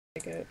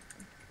take it.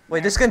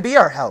 Wait, this can be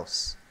our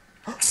house.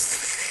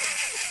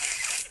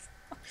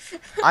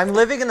 I'm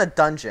living in a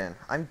dungeon.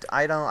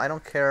 I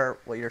don't care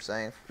what you're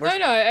saying. No,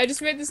 no, I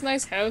just made this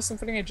nice house. I'm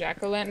putting a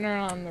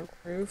jack-o'-lantern on the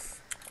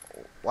roof.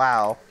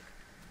 Wow.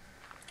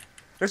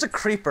 There's a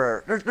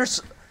creeper.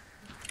 There's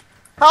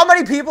how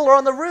many people are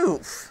on the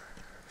roof?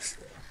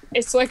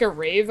 It's like a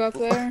rave up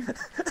there.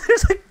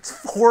 There's like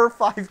 4 or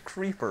 5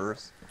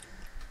 creepers.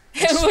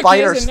 Look,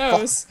 Spiders. he has a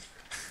nose.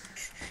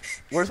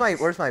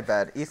 Where's my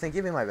bed? Ethan,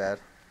 give me my bed.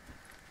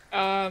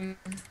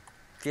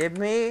 Give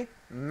me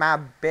my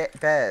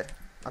bed.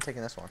 I'm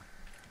taking this one.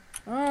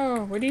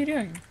 Oh, what are you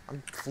doing?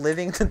 I'm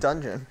living in the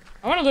dungeon.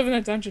 I want to live in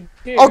that dungeon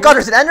too. Oh god,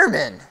 there's an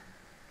Enderman!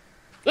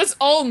 Let's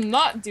all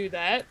not do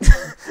that.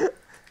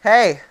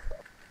 Hey.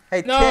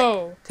 Hey,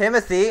 no.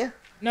 Timothy.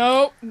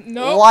 No,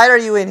 no. Why are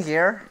you in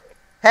here?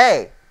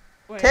 Hey,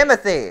 Wait.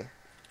 Timothy.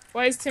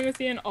 Why is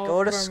Timothy in all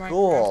Go of to our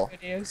school.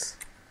 Minecraft videos?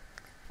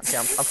 Okay,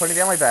 I'm putting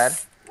down my bed.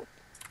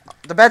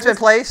 The bed's been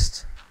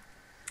placed.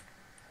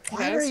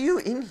 Why Yes. are you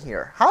in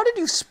here? How did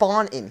you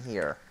spawn in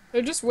here?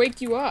 They'll just wake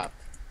you up.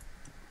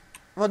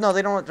 Well, no,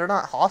 they don't. They're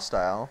not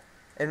hostile.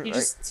 And You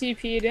just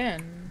TP'd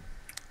in.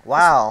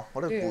 wow,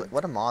 what a Dude.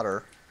 what a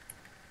modder.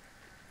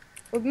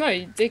 Well,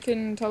 no, they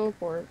can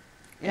teleport.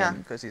 Yeah,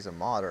 because he's a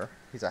modder.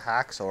 He's a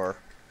hacksaw.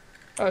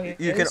 Oh, he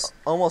You is? can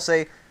almost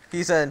say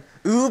he's an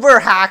uber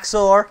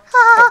hacksaw.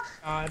 Ha!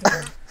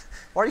 God.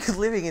 Why are you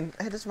living in?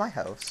 Hey, this is my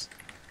house.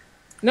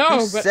 No, Who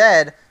but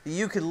said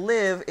you could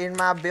live in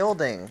my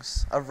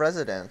buildings of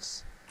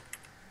residence?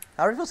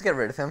 How are we supposed to get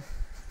rid of him?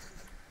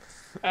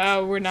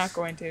 we're not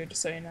going to,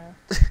 just so you know.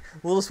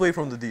 We'll just wait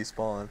for him to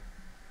despawn.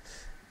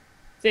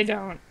 They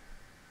don't.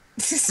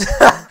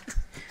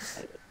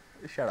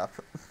 Shut up.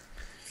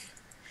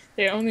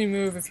 They only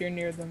move if you're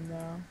near them,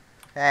 though.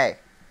 Hey.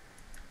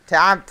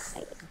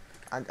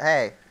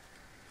 Hey.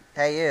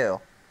 Hey,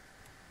 you.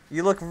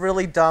 You look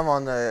really dumb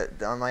on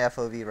my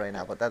FOV right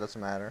now, but that doesn't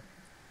matter.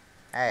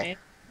 Hey.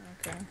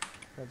 Okay.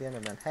 At the end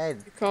of it. Hey.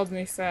 You called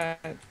me fat.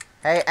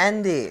 Hey,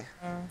 Andy.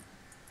 Oh.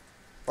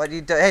 What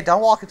you do? Hey,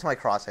 don't walk into my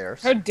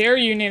crosshairs. How dare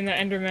you name that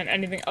Enderman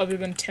anything other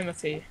than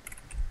Timothy?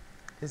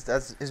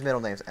 His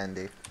middle name's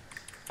Andy.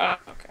 Oh,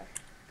 okay.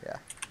 Yeah.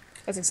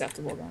 That's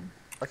acceptable then.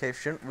 Okay,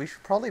 we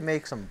should probably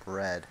make some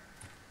bread.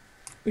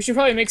 We should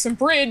probably make some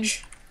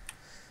bridge.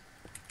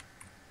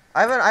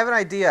 I have an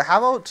idea. How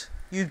about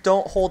you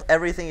don't hold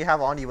everything you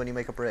have on you when you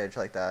make a bridge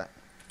like that?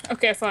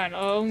 Okay, fine.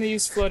 I'll only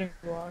use floating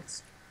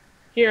blocks.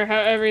 Here,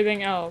 have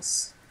everything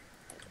else.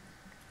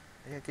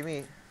 Yeah, give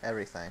me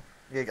everything.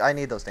 Yeah, I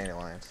need those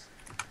dandelions.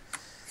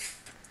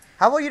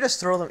 How about you just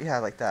throw them? Yeah,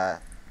 like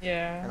that.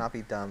 Yeah. And not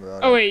be dumb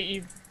about it. Oh wait,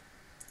 you.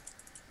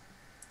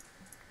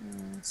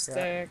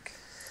 Stick.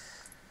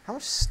 How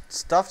much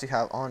stuff do you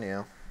have on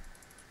you?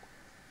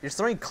 You're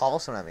throwing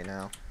cobblestone at me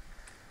now,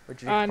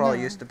 which you could probably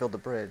no. use to build a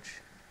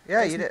bridge.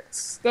 Yeah, you did.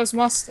 That's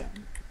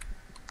mustang.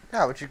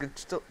 Yeah, but you could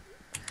still.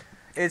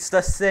 It's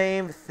the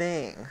same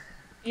thing.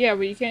 Yeah,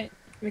 but you can't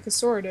make a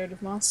sword out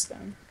of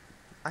mustang.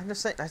 I'm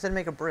just saying. I said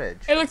make a bridge.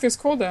 Hey, look, there's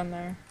coal down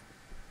there.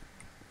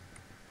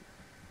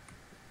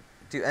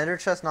 Do ender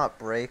chests not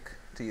break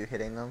to you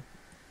hitting them?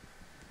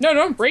 No,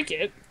 don't break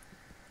it.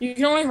 You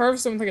can only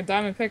harvest them with like a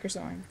diamond pick or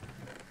something.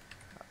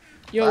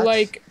 You'll That's-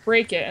 like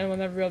break it and we'll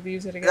never be able to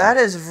use it again. That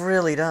is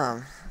really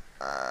dumb.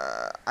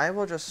 I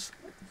will just.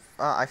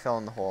 I fell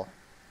in the hole.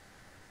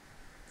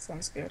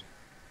 Sounds good.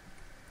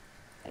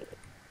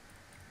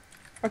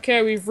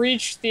 Okay, we've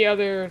reached the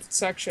other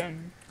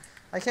section.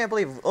 I can't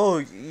believe. Oh,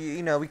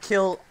 you know, we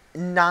kill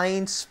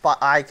 9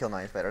 I kill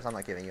 9 spiders. I'm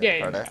not giving you Yeah,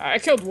 any credit. I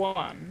killed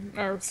 1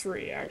 or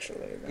 3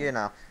 actually. You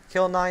know,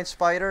 kill 9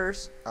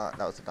 spiders. That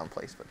was a dumb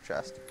place for the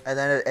chest. And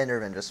then an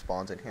Enderman just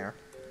spawns in here.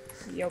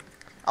 Yep.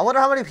 I wonder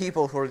how many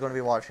people who are going to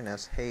be watching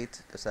this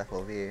hate this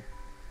FOV.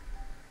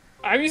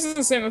 I'm using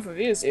the same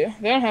FOV as you.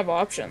 They don't have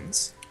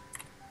options.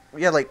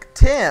 Yeah, like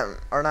Tim,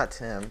 or not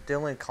Tim,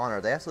 Dylan and Connor,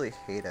 they absolutely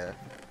hate it.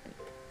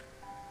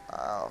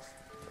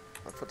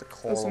 Let's put the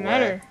coal Doesn't away.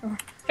 matter.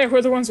 Hey,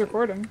 we're the ones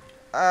recording.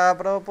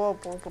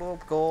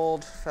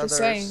 Gold, feathers. Just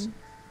saying.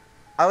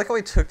 I like how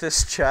we took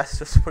this chest,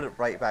 just put it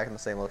right back in the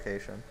same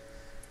location.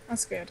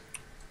 That's good.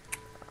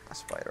 A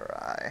spider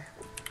eye.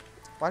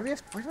 Why do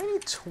we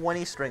need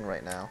 20 string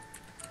right now?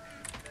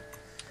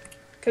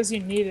 Because you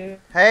need it.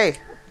 Hey,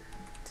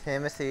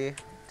 Timothy.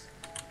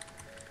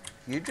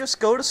 You just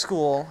go to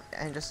school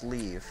and just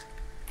leave.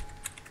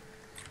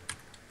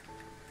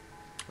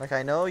 Like,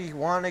 I know you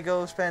want to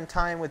go spend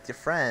time with your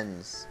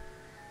friends.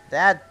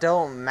 That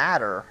don't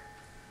matter.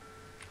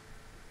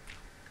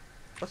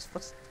 What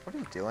are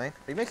you doing?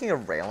 Are you making a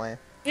railing?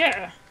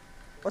 Yeah.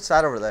 What's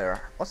that over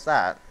there? What's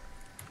that?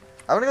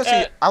 I want to go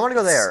see. I want to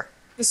go there.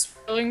 The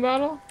spilling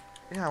bottle?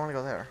 Yeah, I want to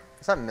go there.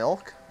 Is that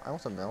milk? I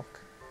want some milk.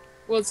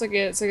 Well, it's like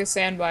a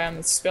sand biome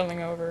that's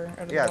spilling over out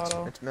of the Yeah,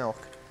 bottle. it's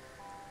milk.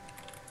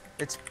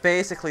 It's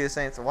basically the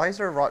same. So why is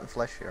there rotten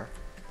flesh here?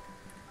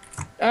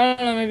 I don't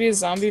know, maybe a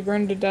zombie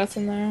burned to death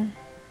in there?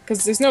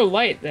 Because there's no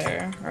light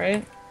there,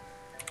 right?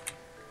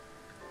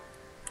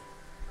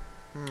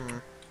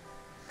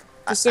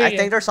 Just so I you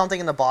think there's something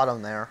in the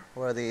bottom there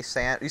where the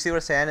sand. You see where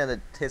sand and it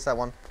hits that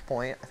one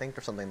point? I think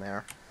there's something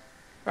there.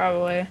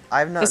 probably.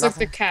 I've no It's like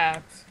the nothing.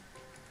 cap.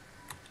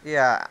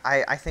 Yeah,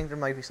 I think there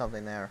might be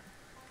something there.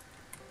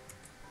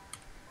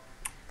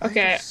 I think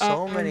there's Okay,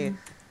 so many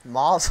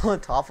mobs on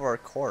top of our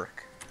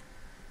cork.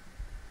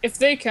 if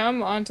they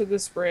come onto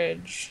this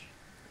bridge.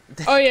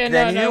 Oh yeah,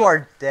 Then you no.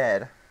 are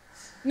dead.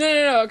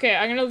 No. Okay,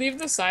 I'm gonna leave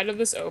the side of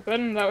this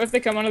open. That way, if they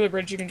come onto the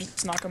bridge, you can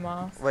just knock them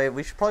off. Wait,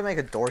 we should probably make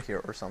a door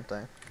here or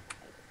something.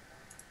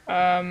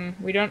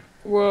 We don't.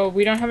 Well,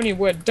 we don't have any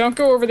wood. Don't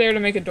go over there to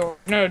make a door.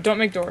 No, don't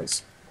make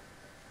doors.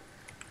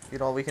 You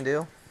know what we can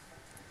do?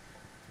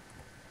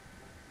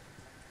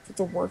 Put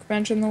the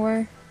workbench in the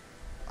way.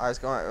 I was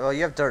going. Well,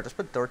 you have dirt. Just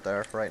put dirt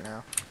there for right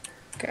now.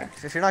 Okay.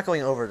 If you're not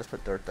going over, just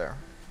put dirt there.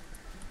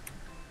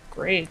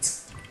 Great.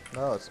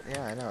 No, it's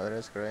yeah, I know that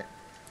is great.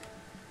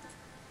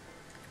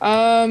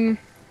 Um,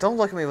 Don't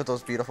look at me with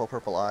those beautiful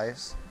purple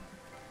eyes.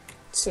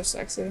 so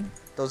sexy.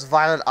 Those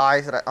violet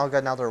eyes that oh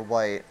god, now they're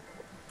white.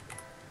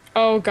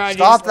 Oh god.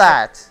 Stop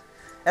that!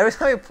 Every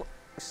time you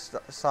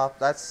stop,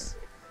 that's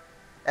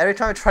every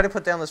time I try to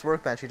put down this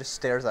workbench, he just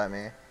stares at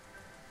me.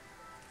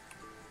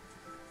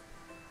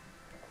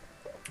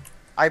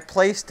 I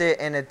placed it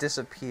and it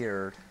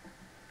disappeared.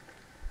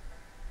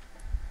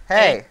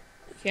 Hey!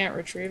 You can't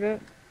retrieve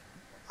it.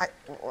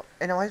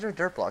 And why is there a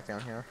dirt block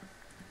down here?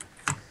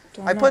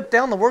 Don't I know. put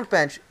down the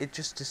workbench, it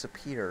just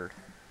disappeared.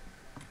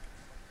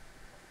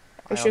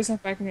 It shows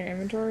up back in your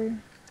inventory.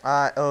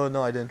 Oh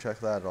no, I didn't check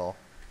that at all.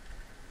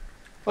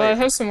 Well, Wait. I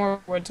have some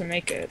more wood to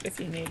make it if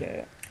you need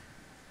it.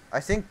 I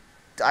think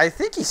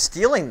he's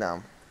stealing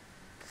them.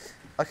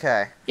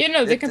 Okay. Yeah,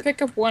 no, they can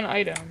pick up one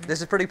item.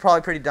 This is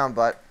probably pretty dumb,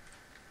 but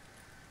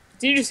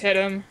Did you just hit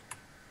him?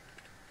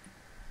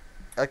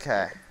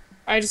 okay.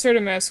 I just heard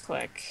a mouse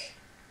click.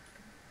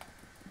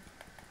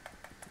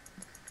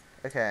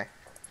 Okay.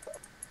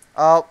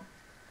 Oh.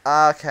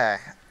 Okay.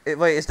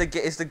 Wait, is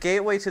the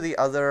gateway to the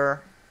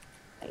other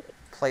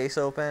place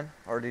open,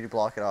 or did you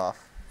block it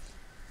off?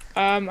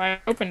 I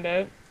opened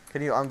it.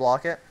 Can you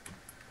unblock it?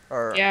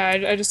 Or Yeah,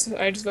 I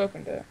just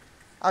opened it.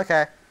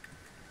 okay.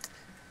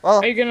 Well,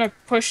 Are you gonna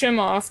push him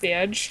off the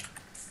edge?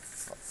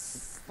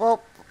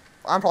 well,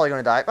 I'm probably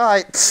gonna die.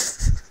 Bye.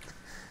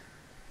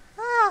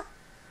 Ah.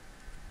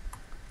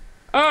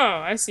 Oh,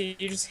 I see.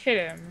 You just hit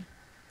him.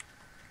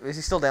 Is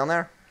he still down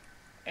there?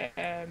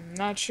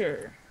 Not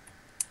sure.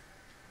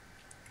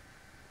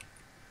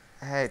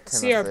 Hey, Timothy.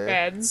 See our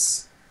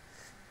beds.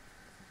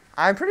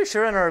 I'm pretty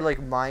sure in our like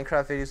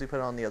Minecraft videos we put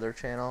on the other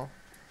channel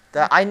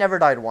that I never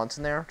died once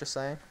in there. Just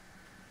saying.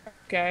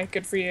 Okay,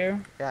 good for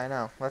you. Yeah, I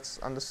know. That's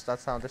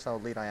how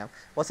elite I am.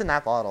 What's in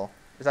that bottle?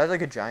 Is that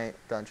like a giant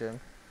dungeon?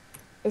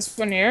 This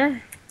one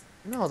here?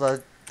 No,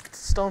 the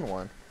stone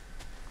one.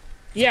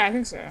 Yeah, I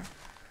think so.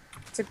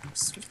 It's a,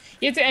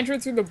 you have to enter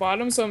it through the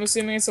bottom, so I'm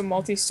assuming it's a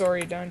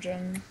multi-story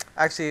dungeon.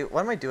 Actually,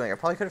 what am I doing? I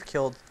probably could have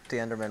killed the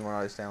Enderman when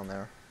I was down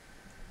there.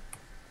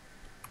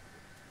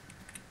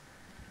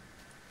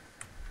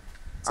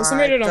 So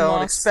somebody I did a don't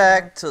moss.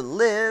 expect to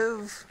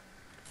live.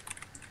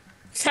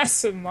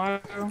 That's the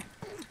motto.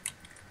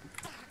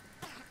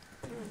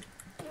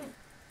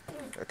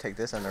 Go take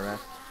this Enderman.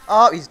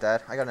 Oh, he's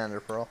dead. I got an Ender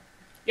Pearl.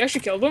 You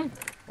actually killed him?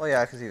 Well,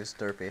 yeah, because he was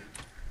derpy.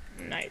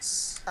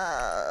 Nice.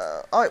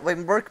 Oh, wait,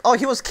 oh,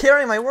 he was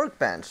carrying my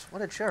workbench.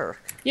 What a jerk.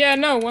 Yeah,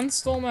 no, one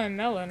stole my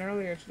melon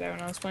earlier today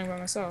when I was playing by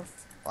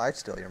myself. Well, I'd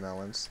steal your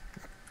melons.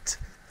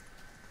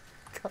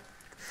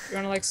 You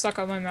wanna, like, suck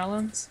on my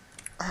melons?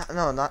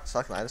 No, not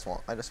sucking. I just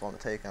want to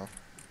take them.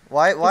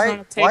 wanna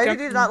Why take did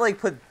you not like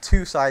put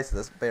two sides to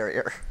this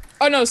barrier?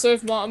 Oh no, so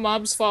if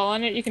mobs fall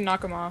on it, you can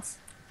knock them off.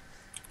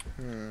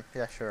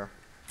 Yeah, sure.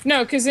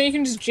 No, because then you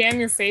can just jam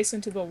your face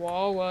into the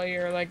wall while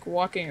you're, like,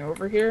 walking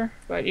over here,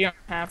 but you don't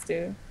have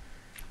to.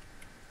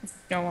 If you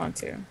don't want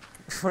to.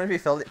 Wouldn't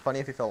it be funny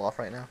if he fell off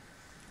right now?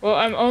 Well,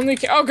 I'm only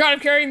oh god, I'm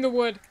carrying the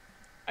wood!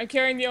 I'm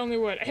carrying the only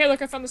wood. Hey,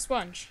 look, I found the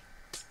sponge.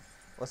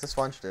 What's the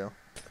sponge do?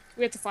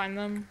 We have to find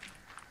them.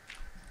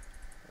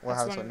 Well,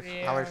 That's how one of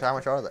the,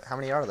 much are there? How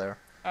many are there?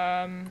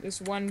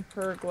 There's one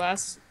per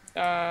glass,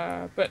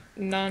 but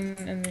none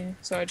in the,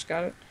 so I just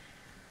got it.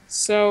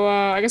 So,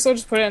 I guess I'll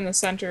just put it in the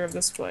center of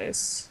this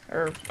place.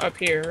 Or up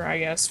here, I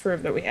guess,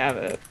 prove that we have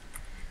it.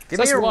 Give So me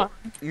that's your. one.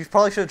 You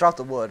probably should have dropped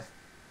the wood.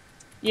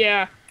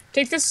 Yeah.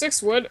 Take this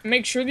 6 wood,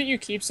 make sure that you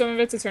keep some of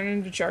it to turn it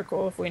into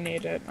charcoal if we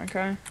need it,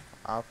 okay?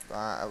 You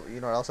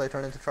know what else I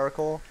turned into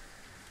charcoal?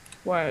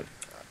 What?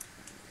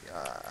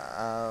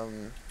 Uh,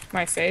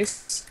 My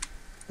face?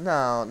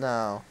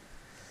 No.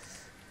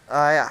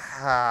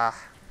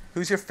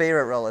 Who's your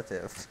favorite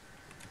relative?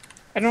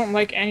 I don't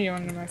like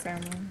anyone in my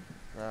family.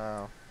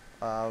 No.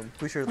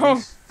 Who's your Oh.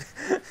 least?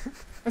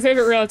 My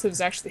favorite relative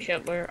is actually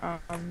Hitler.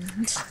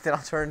 Then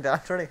I'm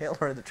turning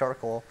Hitler into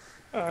charcoal.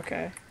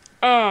 Okay.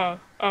 Oh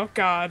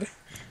god.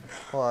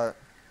 What?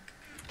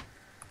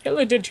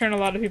 Hitler did turn a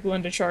lot of people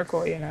into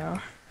charcoal, you know.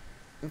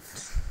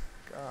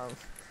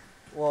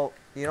 Well,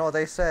 you know what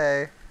they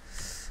say.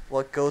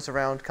 What goes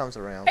around comes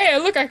around. Hey,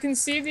 look, I can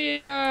see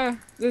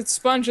the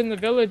sponge in the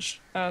village,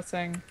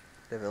 thing.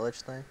 The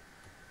village thing?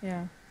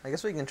 Yeah. I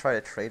guess we can try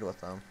to trade with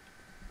them.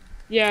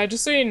 Yeah,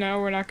 just so you know,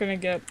 we're not gonna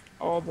get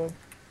all the...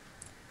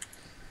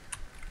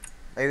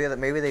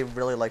 Maybe they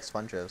really like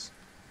sponges.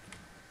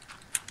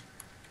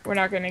 We're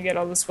not gonna get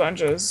all the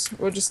sponges.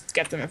 We'll just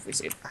get them if we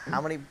see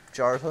How them. many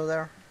jars are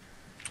there?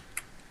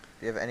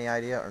 Do you have any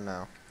idea or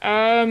no?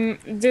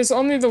 There's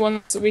only the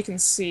ones that we can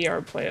see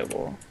are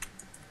playable.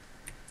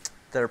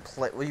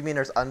 What do you mean?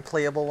 There's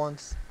unplayable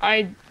ones?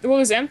 Well,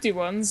 there's empty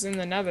ones in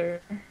the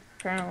Nether,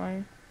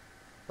 apparently.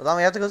 Well, then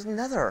we have to go to the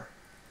Nether.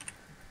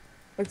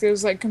 Like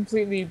there's like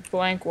completely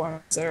blank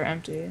ones that are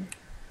empty.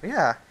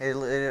 Yeah,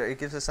 it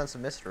gives a sense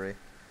of mystery.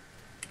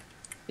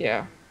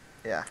 Yeah.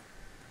 Yeah.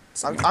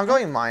 Something I'm like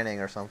going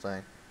mining or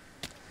something.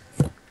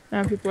 that.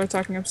 Now people are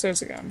talking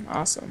upstairs again.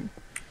 Awesome.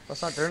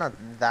 They're not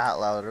that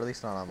loud, or at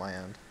least not on my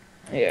end.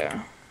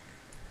 Yeah.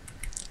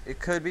 It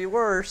could be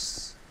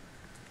worse.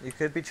 You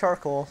could be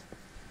charcoal.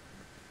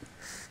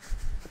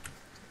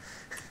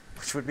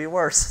 Which would be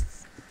worse.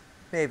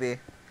 Maybe.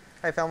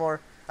 I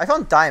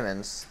found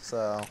diamonds,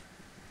 so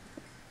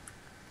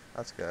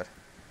that's good.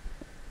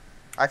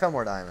 I found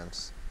more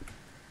diamonds.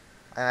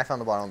 And I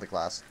found the bottom of the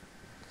glass.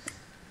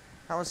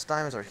 How much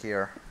diamonds are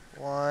here?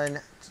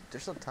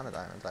 There's a ton of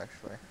diamonds,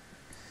 actually.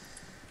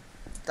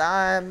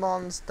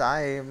 Diamonds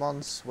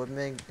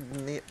swimming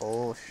in the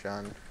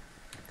ocean,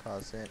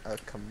 causing a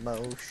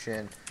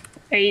commotion.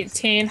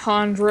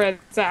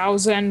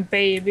 1,800,000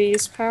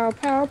 babies. Pow,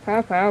 pow,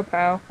 pow, pow,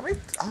 pow. How many?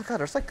 Oh god,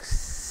 there's like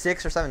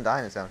 6 or 7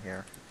 diamonds down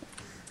here.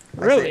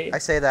 Really? I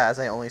say that as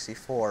I only see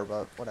 4,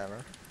 but whatever.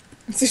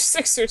 There's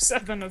 6 or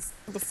 7 of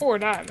the 4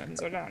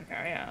 diamonds are down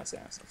here. Yes,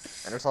 yes.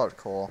 And there's a lot of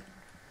coal.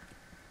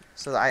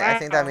 So I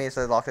think that Wow. means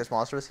the Loch Ness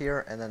Monster is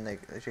here, and then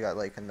she got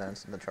like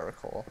condensed into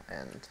charcoal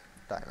and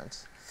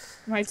diamonds.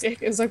 My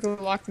take is like the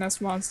Loch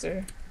Ness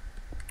Monster.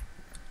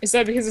 Is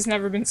that because it's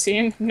never been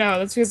seen? No,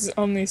 that's because it's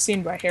only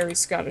seen by hairy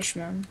Scottish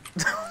men.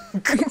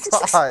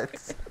 God.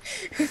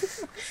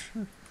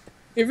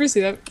 You ever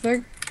see that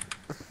thing?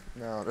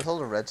 No, there's a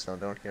lot of redstone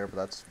down here, but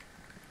that's.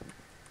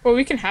 Well,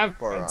 we can have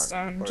Boron.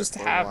 redstone just to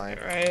Borderline. have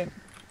it, right?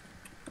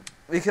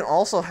 We can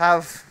also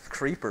have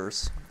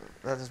creepers.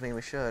 That doesn't mean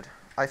we should.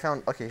 I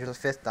found. Okay, here's a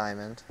 5th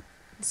diamond.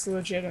 It's a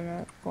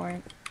legitimate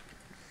point.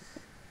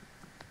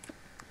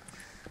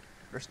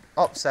 There's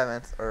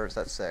 7th, or is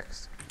that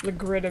 6th?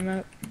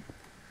 Legitimate.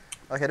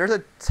 Okay, there's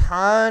a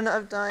ton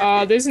of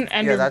diamonds. There's an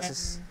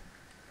Enderman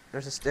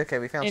Okay,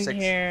 we found in 6.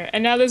 here,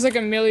 and now there's like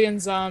a million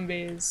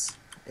zombies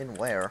In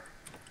where?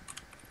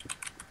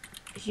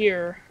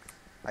 here.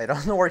 I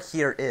don't know where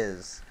here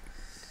is.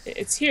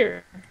 It's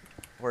here.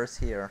 Where's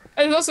here?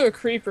 There's also a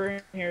creeper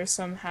in here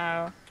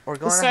somehow. We're The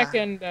going.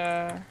 second,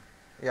 Yeah,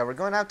 we're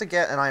going to have to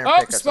get an iron Oh,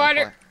 pick at spider!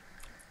 some point.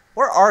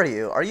 Where are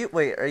you?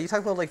 Wait, are you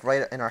talking about like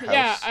right in our house?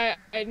 Yeah,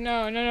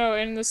 no,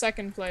 in the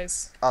second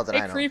place. Oh, then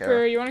Hey, I don't creeper,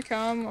 care. you wanna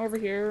come over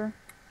here?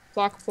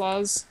 Block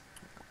applause.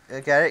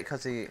 You get it?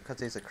 Cause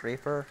he's a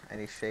creeper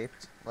and he's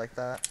shaped like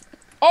that.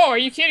 Oh, are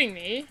you kidding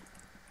me?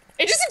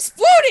 It just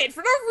exploded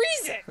for no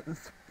reason!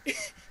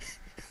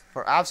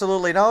 For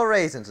absolutely no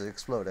reasons, it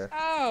exploded.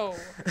 Oh.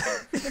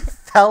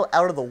 Fell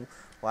out of the.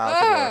 Wow.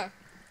 Good Ah. work.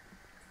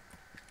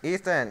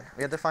 Ethan,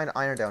 we have to find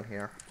iron down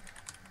here.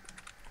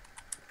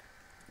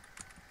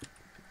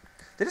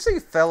 Did you say you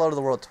fell out of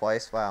the world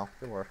twice? Wow,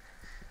 good work.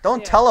 Don't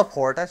Yeah.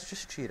 teleport, that's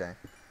just cheating.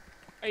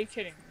 Are you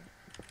kidding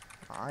me?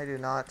 I do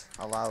not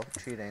allow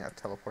cheating at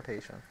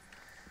teleportation.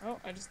 Oh,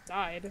 I just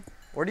died.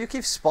 Where do you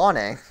keep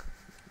spawning?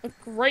 Like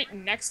right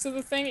next to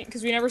the thing,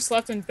 because we never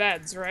slept in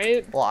beds,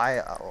 right?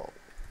 Well,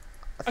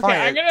 Okay,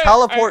 fine, I'm gonna-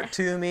 teleport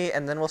to me,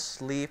 and then we'll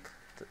sleep.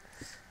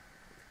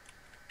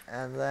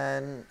 And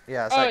then,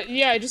 yeah, it's like,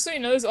 Yeah, just so you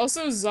know, there's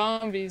also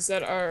zombies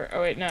that are...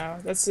 Oh, wait, no.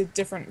 That's a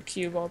different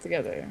cube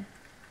altogether.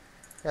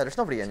 yeah, there's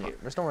no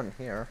one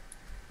here.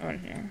 Oh, in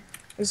here.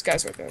 There's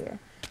guys right there, though.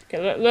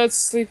 Okay, let's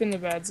sleep in the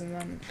beds, and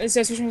then... It's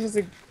yeah, switching with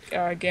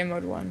the game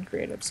mode 1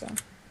 creative, so...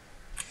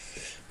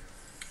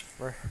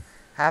 We're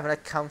having a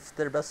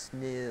comfortable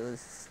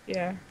snooze.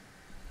 Yeah.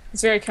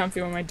 It's very comfy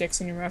when my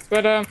dick's in your mouth.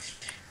 But,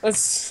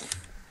 let's...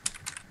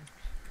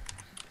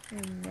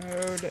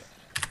 Mode...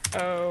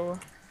 Oh...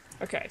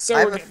 Okay, so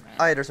we're getting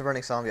that. There's a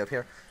burning zombie up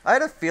here. I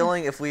had a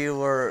feeling if we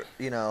were,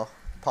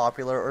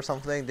 popular or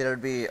something,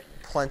 there'd be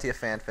plenty of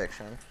fan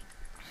fiction.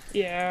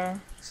 Yeah.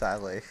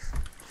 Sadly.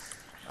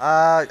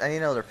 I need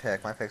another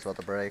pick. My pick's about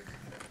to break.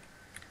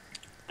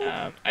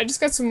 I just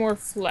got some more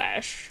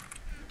flesh.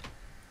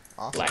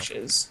 Awesome.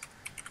 Flashes.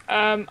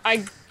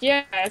 I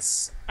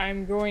guess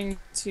I'm going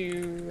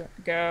to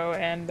go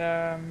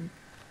and,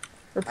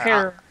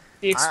 repair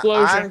the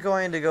explosion. I'm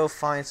going to go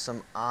find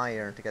some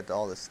iron to get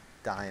all this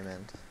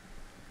diamond.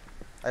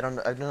 I don't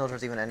know if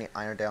there's even any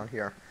iron down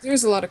here.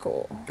 There's a lot of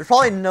coal. There's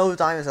probably no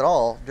diamonds at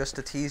all, just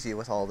to tease you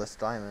with all this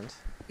diamond.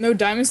 No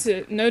diamonds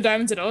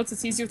at all?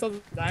 It's easy with all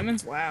the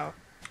diamonds? Wow.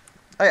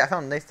 Oh yeah, I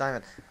found a nice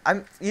diamond.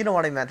 You know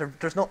what I meant.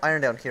 There's no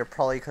iron down here,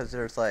 probably because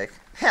there's like,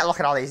 hey, look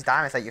at all these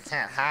diamonds that you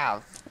can't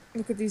have.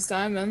 Look at these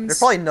diamonds. There's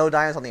probably no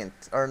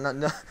diamonds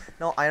on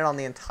no iron on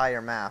the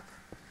entire map.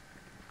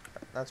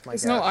 That's my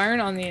There's guess. no iron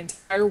on the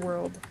entire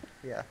world.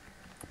 Yeah.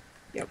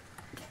 Yep.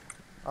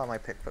 Oh, my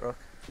pick broke.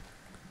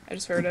 I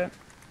just heard it.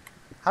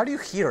 How do you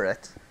hear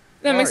it?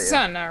 That Where makes are a you?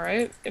 sound now,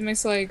 right? It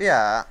makes like...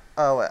 Yeah.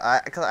 Oh, wait,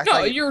 cause I No,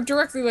 thought you. you're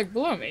directly like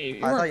below me.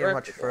 You I thought weren't you were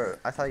much directly below me. further.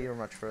 I thought you were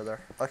much further.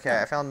 Okay, No.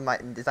 I found my.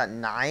 Is that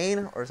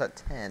 9 or is that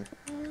 10?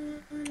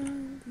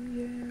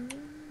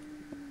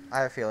 I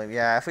have a feeling.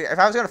 Yeah. If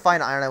I was gonna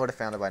find iron, I would have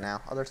found it by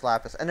now. Oh, there's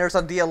lapis, and there's the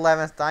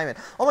 11th diamond.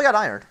 Oh my god,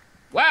 iron.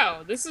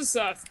 Wow, this is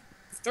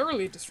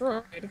thoroughly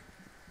destroyed.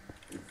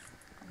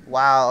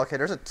 Wow. Okay,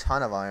 there's a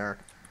ton of iron.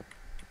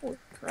 Holy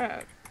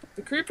crap.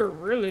 The creeper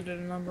really did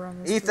a number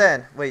on this.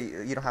 Ethan, wait,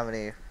 you don't have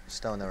any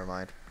stone. Never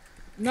mind.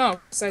 No,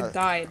 because I Uh,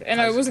 died. And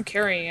I I was, wasn't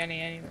carrying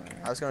any anyway.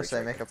 I was gonna Pretty say sure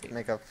I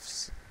make could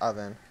a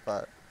oven,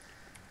 but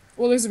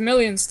Well, there's a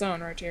million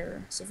stone right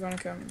here. So if you want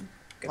to come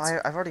get some.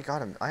 I've already got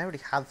them. I already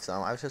have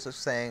some. I was just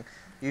saying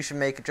you should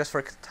make it just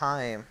for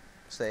time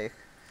sake.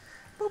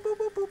 Boop, boop,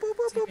 boop, boop, boop,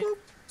 boop, boop, boop.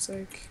 It's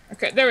like...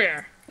 Okay, there we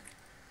are.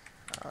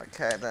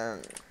 Okay,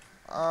 then.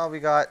 We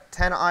got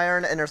 10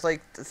 iron and there's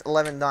like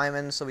 11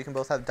 diamonds, so we can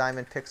both have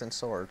diamond picks and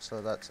swords.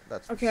 So that's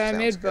Okay, I sounds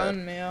made good.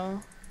 bone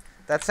meal.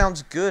 That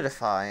sounds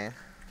goodifying.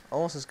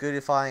 Almost as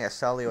goodifying as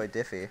celluloid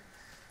diffy.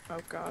 Oh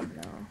god,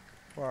 no.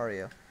 Where are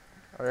you?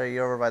 Are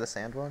you over by the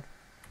sand one?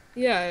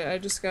 Yeah, I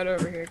just got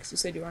over here because you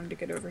said you wanted to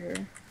get over here.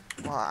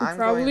 Well, We I'm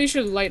probably going.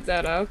 should light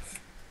that up.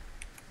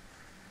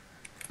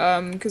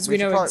 Because we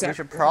know exactly. We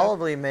should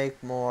probably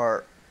make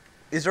more.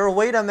 Is there a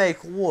way to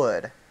make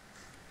wood?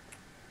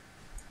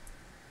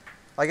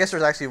 I guess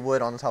there's actually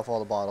wood on the top of all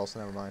the bottles. So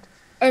never mind.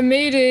 I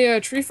made a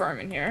tree farm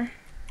in here.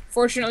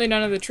 Fortunately,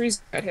 none of the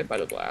trees got hit by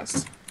the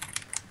blast.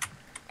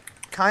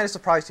 Kind of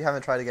surprised you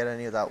haven't tried to get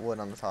any of that wood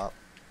on the top.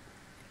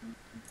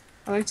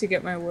 I like to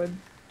get my wood.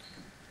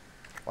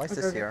 Why is I'll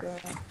this go here?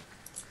 get that.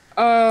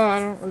 I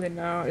don't really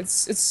know.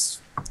 It's.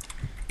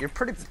 You're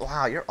pretty.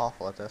 Wow, you're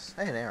awful at this.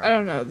 Hey, an arrow. I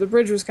don't know. The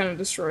bridge was kind of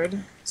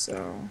destroyed,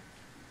 so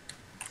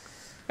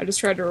I just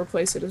tried to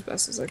replace it as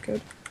best as I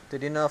could.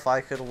 Did you know if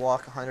I could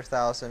walk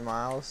 100,000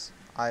 miles,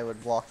 I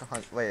would walk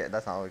 100. Wait,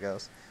 that's not how it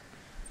goes.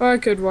 If I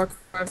could walk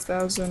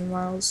 5,000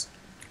 miles.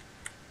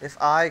 If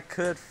I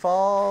could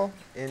fall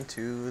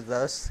into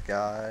the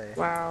sky,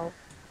 Wow.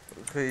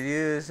 could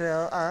you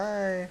tell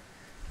I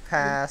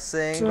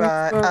passing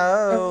by?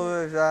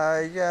 Oh,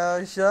 I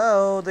shall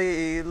show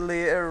the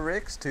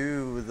lyrics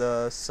to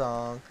the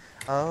song.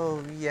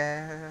 Oh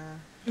yeah.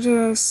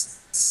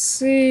 Just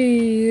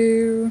see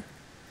you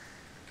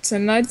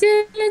tonight.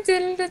 Diddly,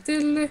 diddly,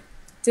 diddly,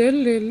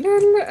 diddly,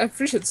 diddly. I'm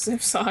pretty sure it's the same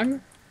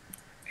song.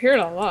 I hear it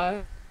a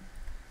lot.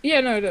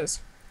 Yeah, no, it is.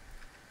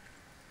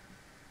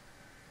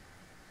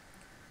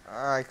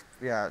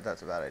 Yeah,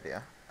 that's a bad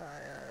idea.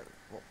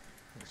 Well,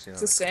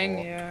 It's a saying,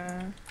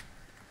 yeah.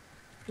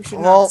 We should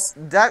well,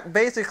 not. that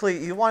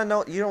basically, you want to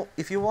know,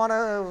 if you want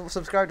to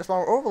subscribe to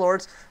Smaller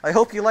Overlords, I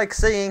hope you like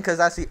singing, because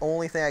that's the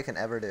only thing I can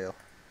ever do.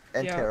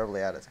 And Yeah.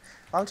 terribly at it.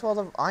 I'm 12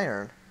 of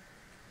iron.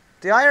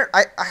 The iron,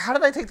 how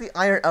did I take the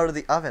iron out of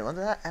the oven? When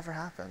did that ever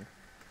happen?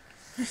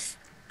 I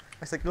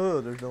was like,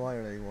 no, there's no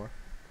iron anymore.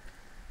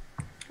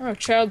 Oh,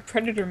 child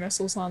predator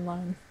missiles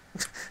online.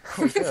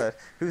 Oh, good.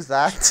 Who's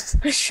that?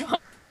 Sean.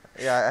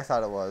 Yeah, I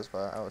thought it was,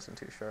 but I wasn't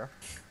too sure.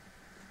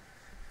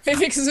 Maybe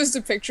because there's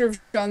a picture of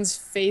Sean's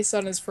face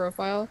on his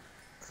profile.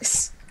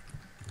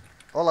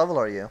 What level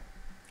are you?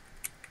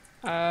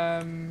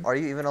 I Are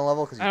you even a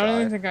level? Because you don't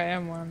even died. think I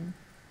am one.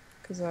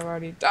 Because I've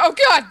already. Oh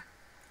god!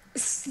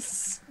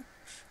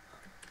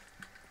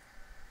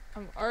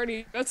 I'm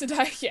already about to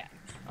die again.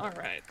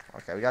 Alright.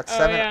 Okay, we got Oh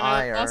 7 yeah, and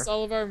I iron. lost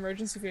all of our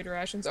emergency food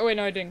rations. Oh wait,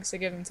 no I didn't, because I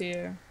gave them to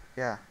you.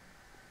 Yeah.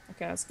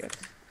 Okay, that's good.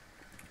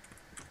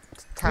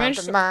 Time managed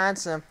to to- mine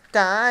some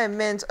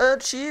diamonds.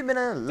 Achievement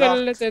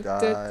unlocked.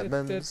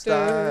 Diamonds,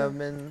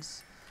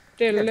 diamonds.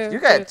 You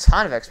get a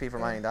ton of XP for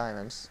mining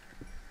diamonds.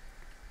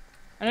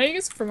 I know you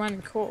get some for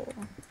mining coal.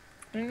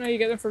 I didn't know you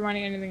get them for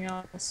mining anything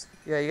else.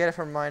 Yeah, you get it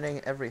from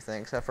mining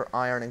everything except for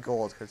iron and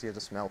gold because you have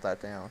to smelt that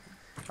down.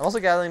 I'm also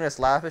gathering this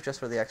lapis just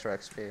for the extra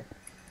XP.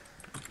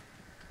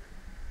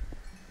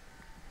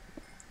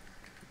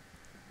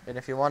 And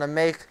if you want to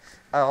make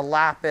a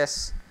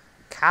lapis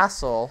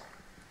castle,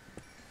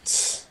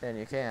 then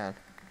you can.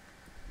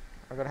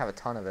 I'm gonna have a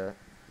ton of it.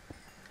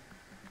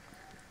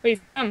 Wait,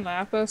 you found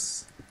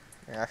lapis?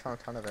 Yeah, I found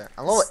a ton of it.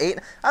 I'm level 8.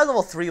 I was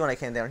level 3 when I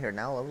came down here.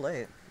 Now level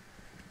 8.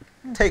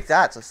 Take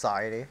that,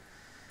 society.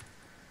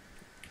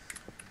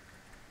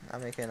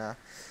 I'm making a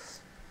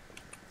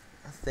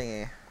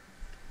thingy.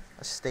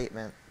 A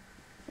statement.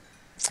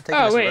 I'm taking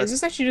Oh this wait, red- is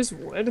this actually just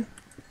wood?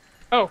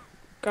 Oh,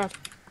 god.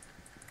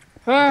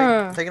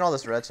 I'm Ah, taking all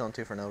this redstone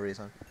too for no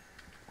reason.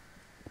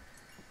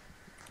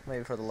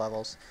 Maybe for the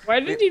levels.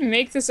 why did you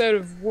make this out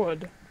of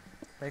wood?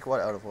 Make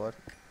what out of wood?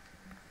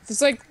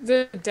 It's like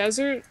the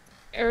desert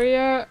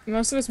area,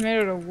 most of it's made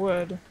out of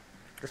wood.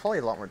 There's probably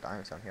a lot more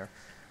diamonds down here.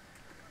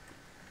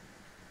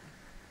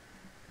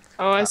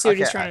 Oh, I see what Okay,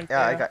 he's trying to do.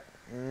 yeah, I got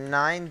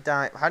 9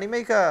 diamonds. How do you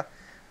make a...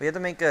 We have to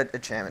make a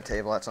enchantment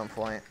table at some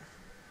point.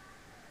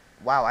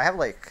 Wow, I have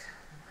like...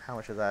 How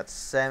much is that?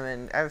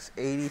 7... I have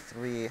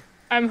 83...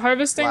 I'm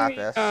harvesting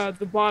lapis.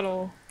 the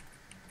bottle.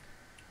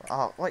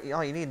 Oh, what?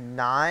 Oh, you need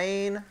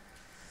 9?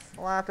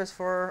 Lapis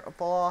for a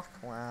block.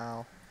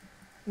 Wow.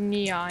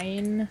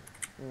 Nine.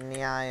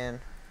 Nyan.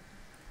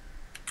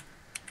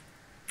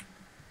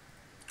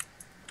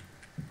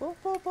 Boop,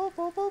 boop, boop,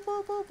 boop, boop,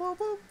 boop, boop, boop,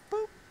 boop,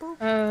 boop, boop.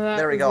 That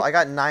There we would go. be I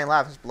got 9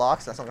 lapis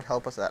blocks. That's not gonna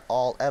help us at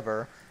all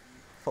ever,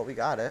 but we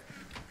got it.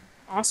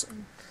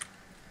 awesome.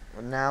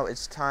 Well, now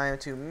it's time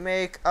to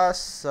make us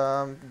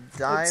some It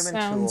diamond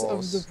sounds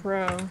tools. of the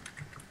pro.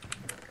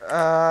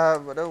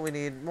 What do we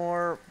need?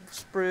 More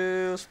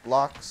spruce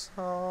blocks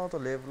all the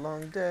live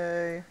long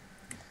day.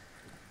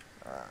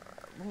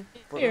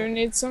 You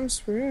need some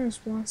spruce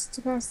blocks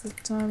to pass the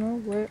time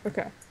away.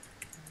 Okay.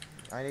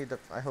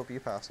 I hope you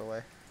pass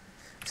away.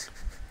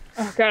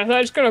 Oh god, I thought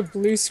I just got a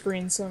blue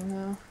screen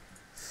somehow.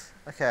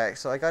 Okay,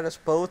 so I got us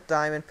both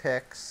diamond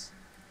picks.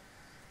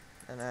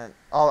 And then,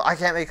 oh, I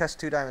can't make us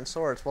 2 diamond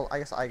swords. Well, I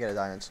guess I get a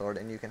diamond sword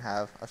and you can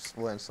have a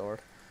wooden sword.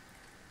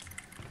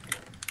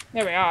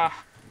 There we are.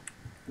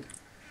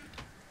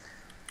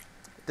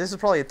 This is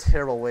probably a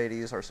terrible way to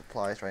use our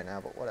supplies right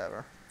now, but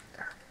whatever.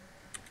 There.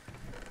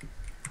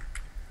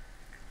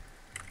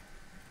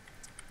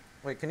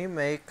 Wait, can you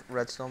make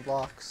redstone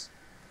blocks?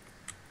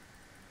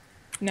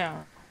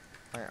 No.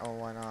 Oh,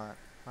 why not?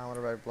 I want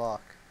a red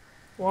block.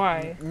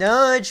 Why?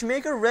 Nudge,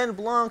 make a red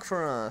block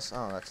for us.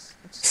 Oh, that's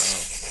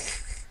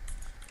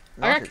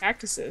I got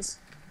cactuses.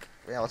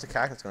 Yeah, what's a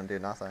cactus gonna do?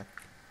 Nothing.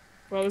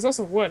 Well, there's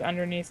also wood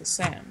underneath the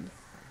sand.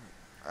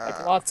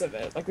 Like, lots of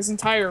it. Like, this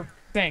entire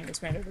thing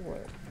is made of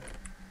wood.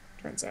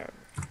 Turns out.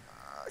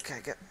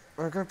 Okay,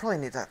 we're gonna probably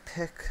need that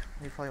pick.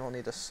 We probably won't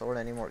need the sword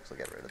anymore because we'll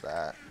get rid of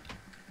that.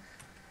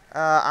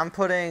 I'm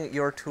putting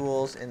your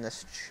tools in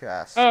this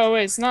chest. Oh,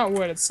 wait, it's not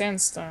wood, it's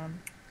sandstone.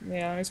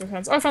 Yeah, that makes more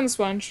sense. Oh, I found the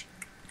sponge.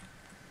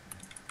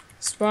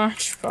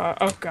 Sponge.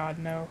 Oh, god,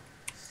 no.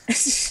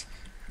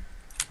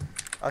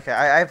 Okay,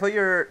 I put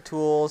your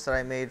tools that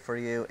I made for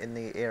you in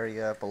the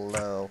area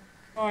below.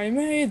 I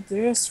made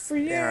this for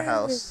you. In our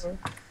house.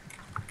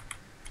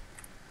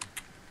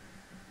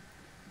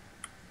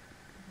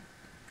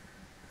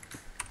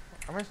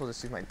 I might as well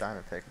just use my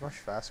diamond pick. It's much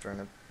faster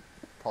and it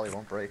probably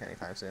won't break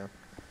anytime soon.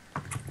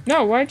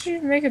 No, why'd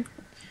you make it?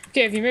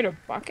 Okay, have you made a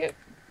bucket?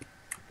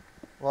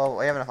 Well,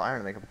 we have enough iron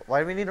to make a... Why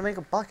do we need to make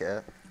a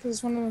bucket? Because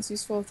it's one of the most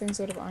useful things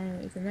out of iron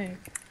that you can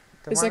make. Then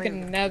There's like a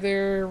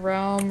nether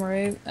realm,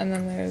 right? And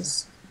then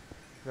there's...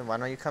 Then why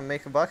don't you come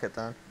make a bucket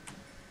then?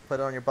 Put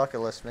it on your bucket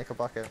list, make a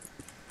bucket.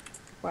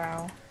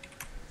 Wow.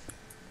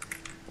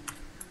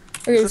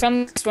 Okay, we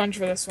found the sponge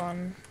for this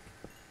one.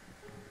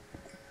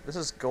 This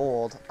is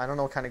gold. I don't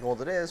know what kind of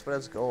gold it is, but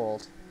it's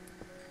gold.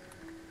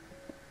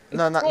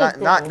 No, Gold.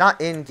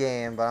 not in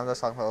game, but I'm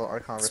just talking about our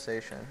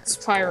conversation. It's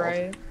gold.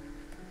 pyrite.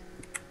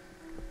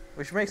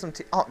 We should make some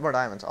oh, more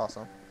diamonds,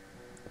 awesome.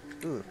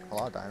 Ooh, a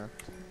lot of diamonds.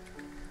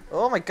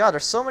 Oh my god,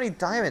 there's so many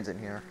diamonds in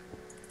here.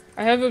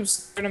 I have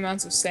absurd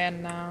amounts of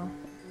sand now.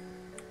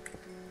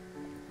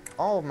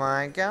 Oh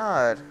my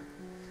god.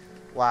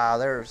 Wow,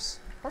 there's...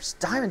 How much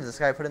diamond did this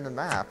guy put in the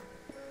map?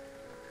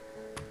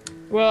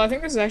 Well, I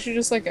think this is actually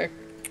just like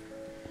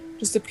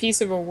just a piece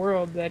of a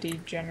world that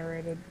he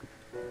generated.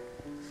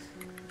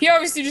 He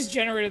obviously just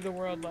generated the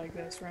world like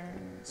this, right?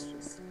 It's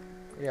just...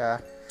 Yeah.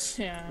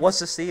 Yeah. What's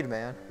the seed,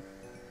 man?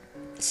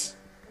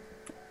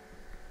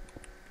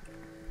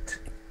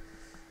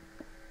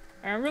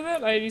 I remember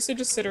that I used to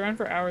just sit around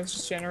for hours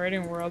just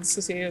generating worlds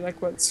to see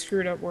like what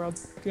screwed up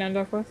worlds I could end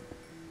up with.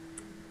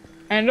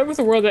 I ended up with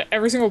a world that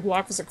every single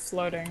block was like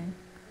floating.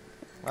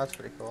 That's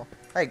pretty cool.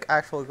 Hey,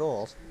 actual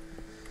gold.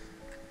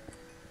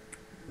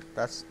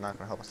 That's not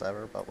gonna help us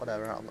ever, but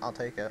whatever. I'll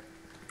take it.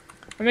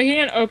 I'm making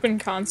an open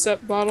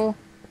concept bottle.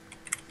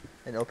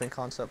 An open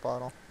concept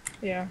bottle.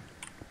 Yeah.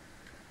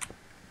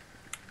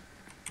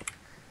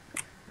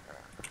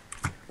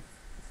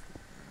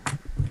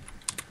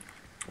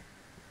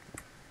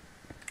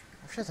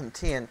 I should have some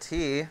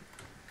TNT.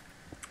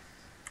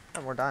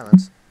 Got more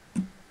diamonds.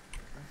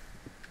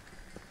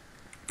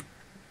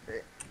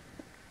 Okay.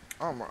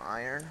 Oh, more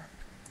iron.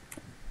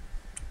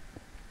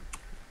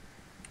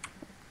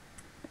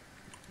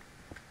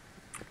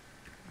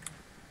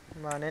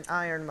 Mining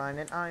iron,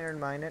 mining iron,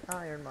 mining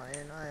iron,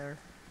 mining iron.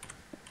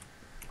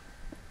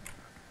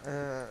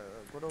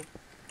 What else?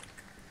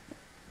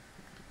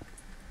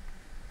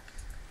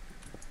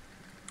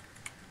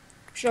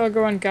 Should I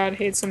go on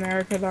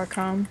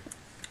GodHatesAmerica.com?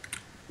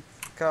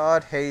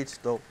 God hates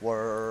the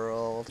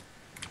world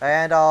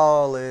and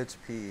all its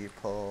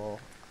people.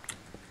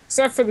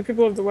 Except for the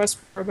people of the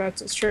Westboro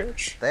Baptist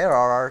Church. They are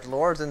our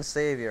Lord and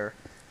Savior.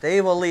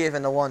 They believe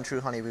in the one true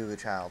Honey Boo Boo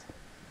Child.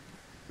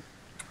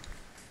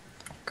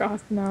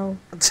 God, no.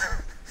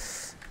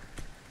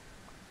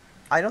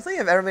 I don't think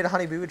I've ever made a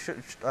Honey Boo Boo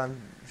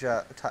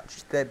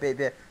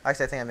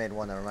actually, I think I made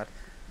one, never mind.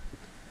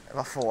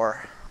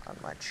 Before on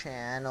my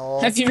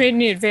channel. Have you made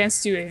any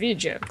advanced UAV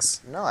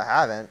jokes? No, I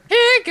haven't.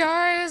 Hey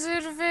guys,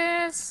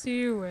 advanced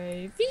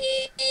UAV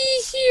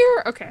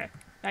here. Okay,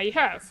 now you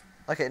have.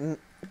 Okay,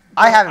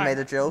 I haven't made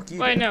a joke. You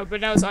well, I know,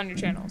 but now it's on your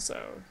channel,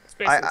 so it's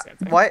basically the same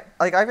thing. Why?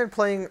 Like I've been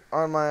playing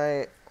on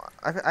my.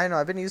 I know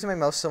I've been using my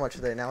mouse so much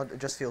today. Now it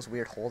just feels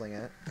weird holding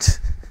it.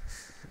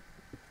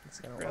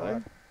 kind of Really?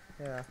 odd.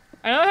 Yeah.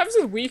 I know that happens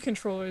with Wii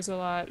controllers a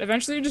lot.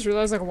 Eventually you just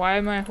realize, like, why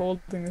am I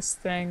holding this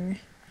thing?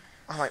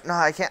 I'm like, no,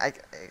 I can't. I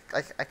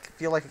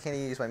feel like I can't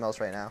even use my mouse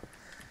right now.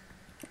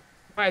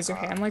 Why, is your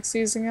Uh, hand, like,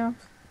 seizing up?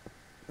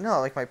 no,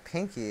 like my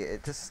pinky,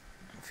 it just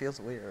feels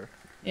weird.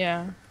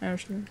 Yeah, I know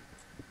what you mean.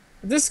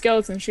 If this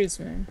skeleton shoots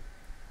me,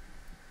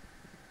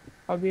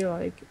 I'll be,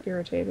 like,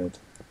 irritated.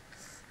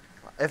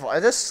 If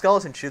this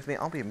skeleton shoots me,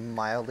 I'll be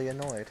mildly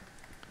annoyed.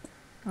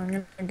 I'm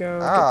gonna go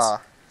get...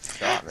 Ah,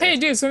 got me. Hey,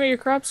 dude, some of your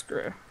crops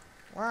grew.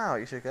 Wow,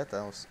 you should get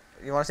those.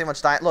 You want to see how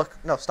much diamond? Look,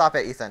 no, stop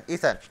it, Ethan.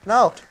 Ethan,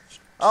 no.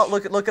 Oh,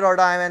 look at our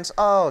diamonds.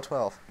 Oh,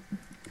 12.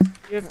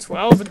 You have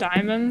 12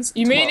 diamonds?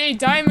 You made 12. a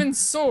diamond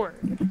sword!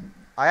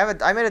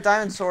 I made a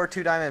diamond sword,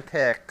 2 diamond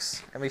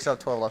picks, and we still have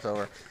 12 left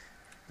over.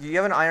 You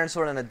have an iron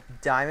sword and a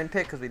diamond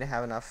pick because we didn't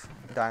have enough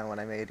diamond when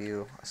I made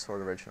you a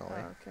sword originally.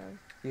 Oh, okay.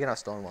 You can have a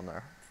stone one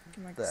there.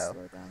 Can I Though.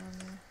 slow down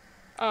on me?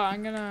 Oh,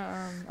 I'm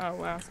gonna, oh,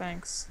 wow,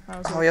 thanks. That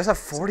was Oh, we also have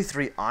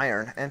 43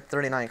 iron and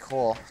 39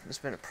 coal. It's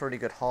been a pretty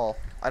good haul.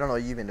 I don't know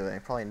what you've been doing.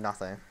 Probably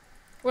nothing.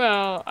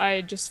 Well,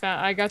 I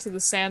got to the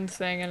sand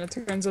thing, and it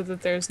turns out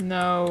that there's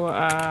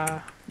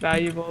no,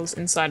 valuables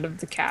inside of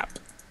the cap.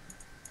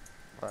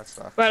 Well, that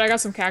sucks. But I got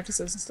some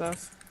cactuses and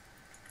stuff.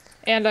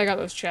 And I got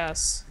those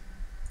chests.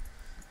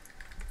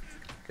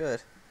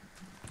 Good.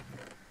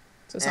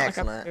 So it's not like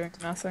I'm Excellent. doing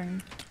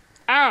nothing.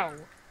 Ow!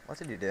 What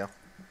did you do?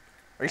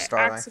 Are you I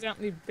starving?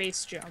 accidentally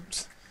base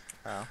jumped.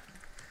 Oh.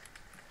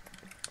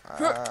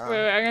 Wait, I'm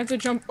gonna have to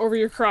jump over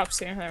your crops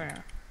here. There we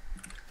go.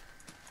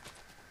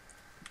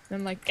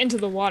 Then, like, into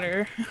the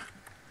water.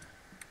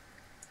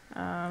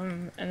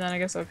 And then I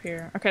guess up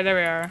here. Okay, there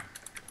we are.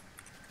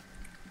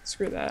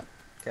 Screw that.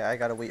 Okay, I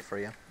got a wheat for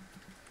you.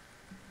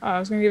 Oh, I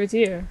was gonna give it to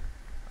you.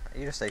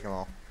 You just take them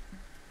all.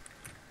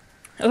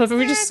 I love if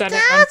we just set it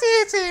on.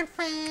 Isn't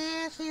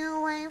fresh,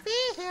 you won't be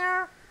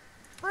here.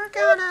 We're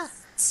gonna.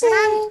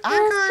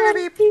 I'm gonna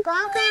be.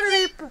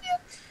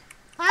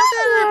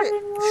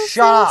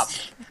 Shut up!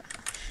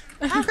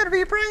 I'm gonna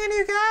be bringing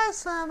you guys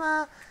some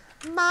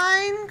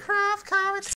Minecraft